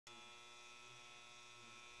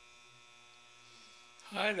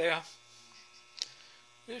Hi there.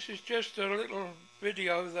 This is just a little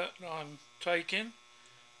video that I'm taking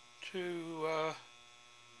to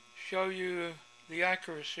show you the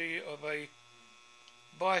accuracy of a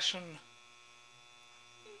Bison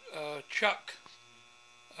chuck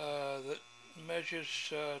that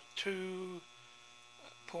measures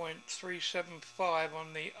 2.375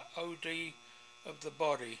 on the OD of the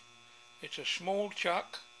body. It's a small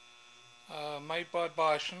chuck made by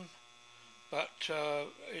Bison, but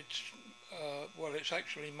it's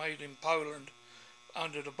actually made in Poland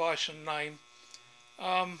under the Bison name.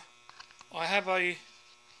 I have a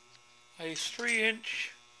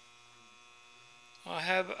 3-inch. I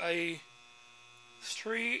have a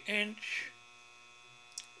 3-inch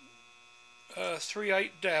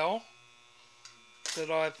 3/8 dowel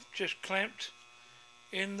that I've just clamped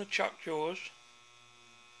in the chuck jaws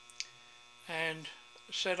and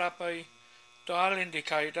set up a dial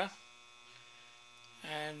indicator.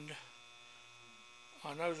 And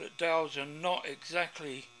I know that dowels are not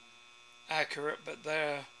exactly accurate, but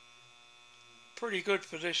they're pretty good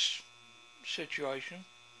for this situation.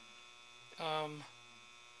 I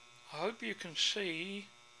hope you can see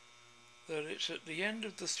that it's at the end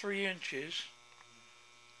of the 3 inches,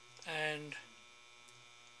 and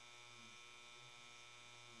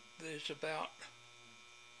there's about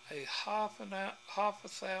a half a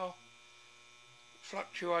thou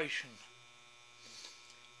fluctuation.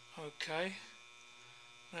 Okay,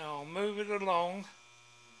 now I'll move it along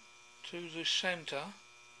to the center.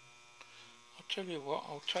 I'll tell you what,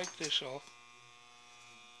 I'll take this off.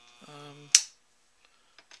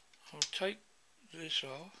 I'll take this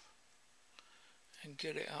off and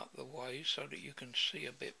get it out of the way so that you can see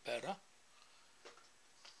a bit better.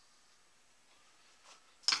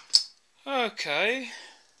 Okay,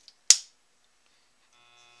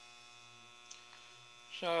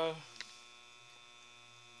 so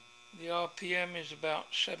the RPM is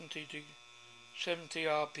about 70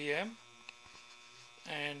 RPM,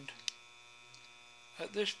 and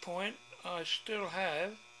at this point I still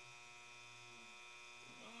have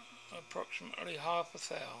approximately half a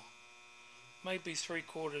thou, maybe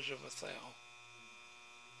 3/4 of a thou,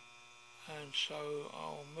 and so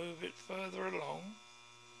I'll move it further along.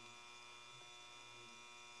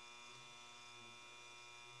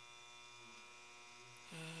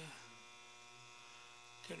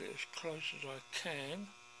 Get it as close as I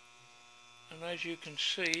can, and as you can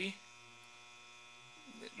see,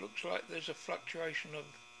 it looks like there's a fluctuation of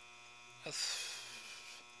a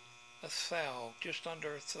thou, just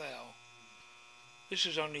under a thou. This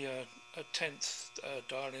is only a 1/10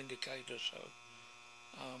 dial indicator, so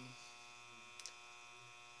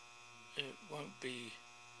it won't be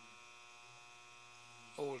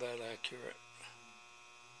all that accurate.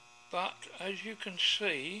 But as you can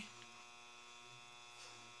see,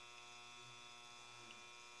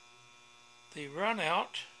 the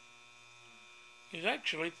runout is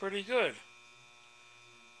actually pretty good.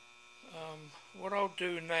 What I'll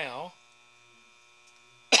do now,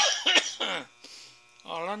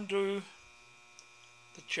 I'll undo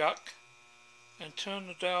the chuck and turn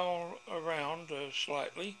the dowel around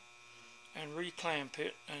slightly and reclamp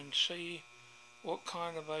it and see what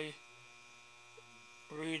kind of a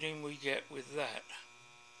reading we get with that.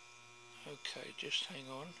 Okay, just hang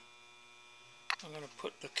on. I'm going to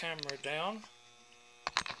put the camera down.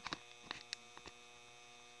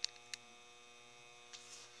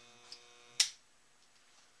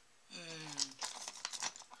 And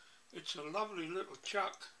it's a lovely little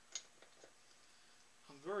chuck.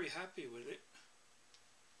 I'm very happy with it.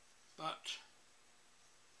 But,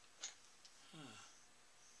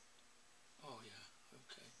 oh yeah,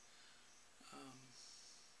 okay.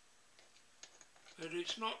 But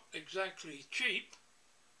it's not exactly cheap.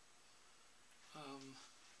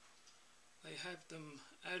 They have them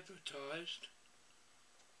advertised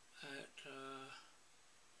at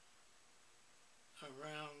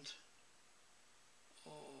around,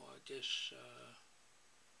 I guess,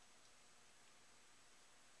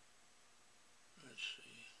 let's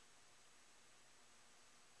see,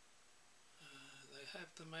 they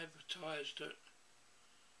have them advertised at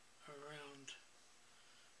around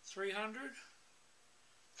 300,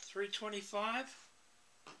 325,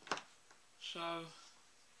 so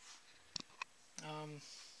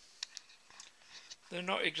they're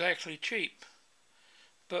not exactly cheap,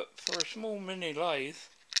 but for a small mini lathe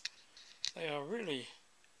they are really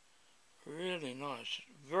nice.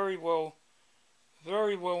 Very well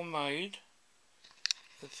made.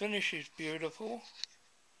 The finish is beautiful.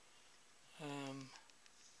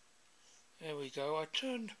 There we go. I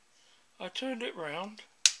turned it round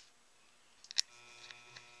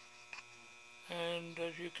and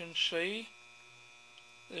as you can see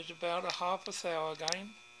there's about a half a thou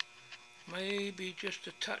again, maybe just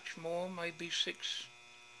a touch more, maybe 6/6.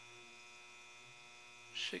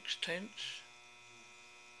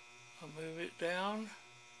 I'll move it down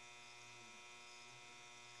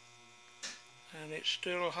and it's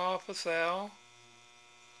still half a thou,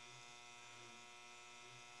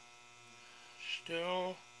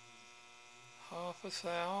 still half a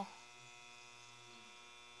thou.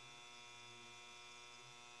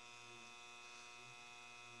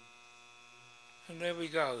 And there we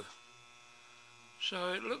go.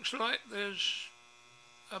 So it looks like there's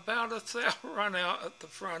about a thou run out at the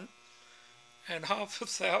front and half a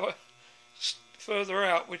thou further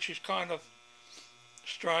out, which is kind of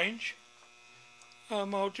strange.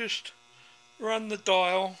 I'll just run the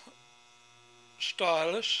dial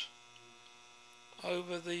stylus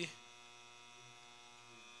over the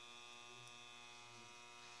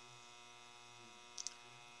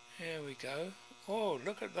there we go. Oh,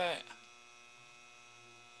 look at that.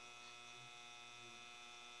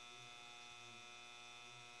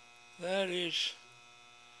 That is,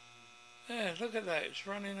 yeah, look at that, it's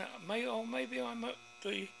running out. Or maybe I'm at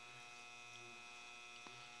the,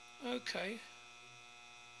 okay.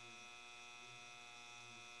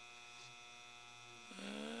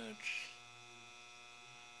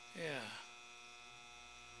 Yeah.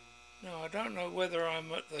 No, I don't know whether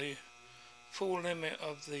I'm at the full limit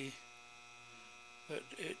of the, but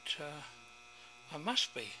I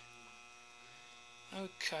must be.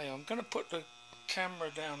 Okay, I'm going to put the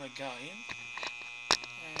camera down again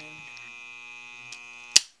and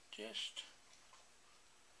just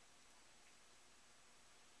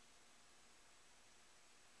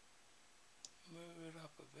move it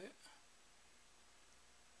up a bit.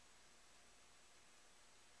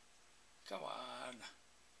 Come on.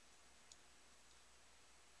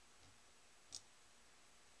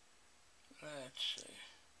 Let's see.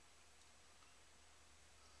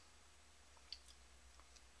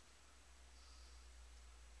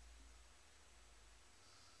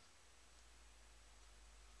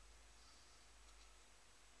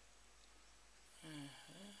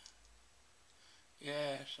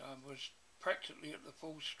 Yes, I was practically at the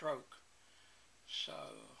full stroke, so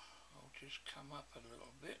I'll just come up a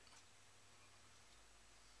little bit.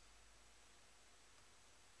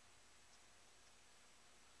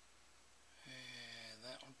 Yeah,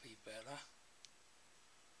 that'll be better.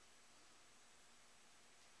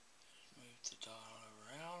 Just move the dial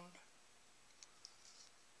around.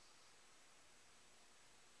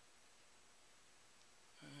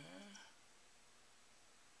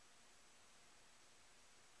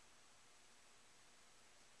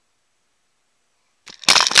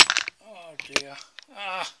 Oh dear.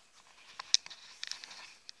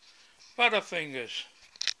 Butterfingers.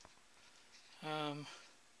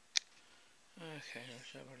 Okay,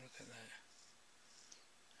 let's have a look at that.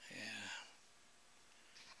 Yeah.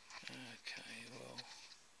 Okay, well,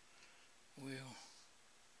 we'll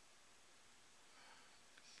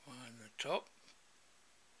find the top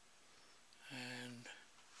and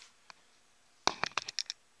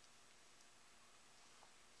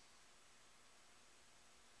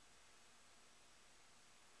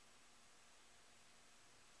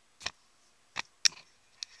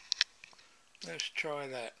let's try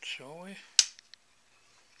that, shall we?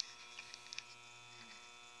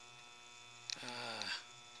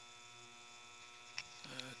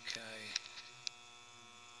 Okay.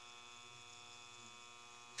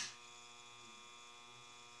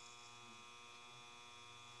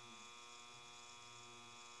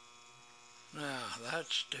 Now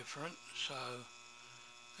that's different, so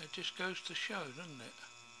it just goes to show, doesn't it?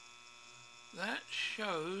 That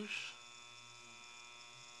shows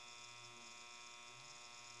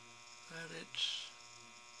that it's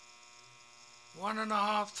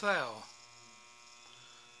 1.5 thou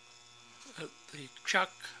at the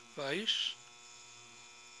chuck base,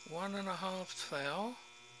 1.5 thou,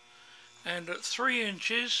 and at 3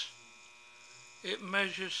 inches it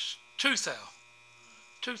measures 2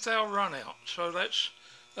 thou run out, so that's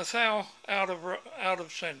a thou out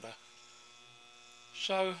of centre.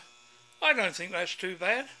 So I don't think that's too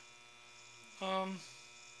bad.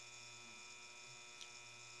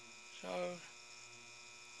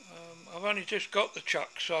 I've only just got the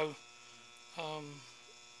chuck, so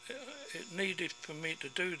it needed for me to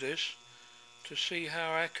do this to see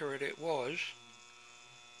how accurate it was,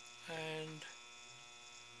 and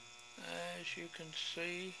as you can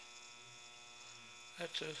see,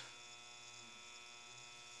 that's a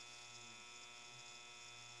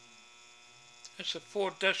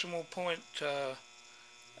 4 decimal point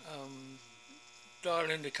dial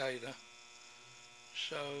indicator.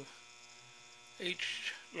 So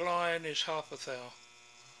each line is half a thou.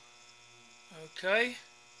 Okay,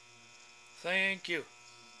 thank you.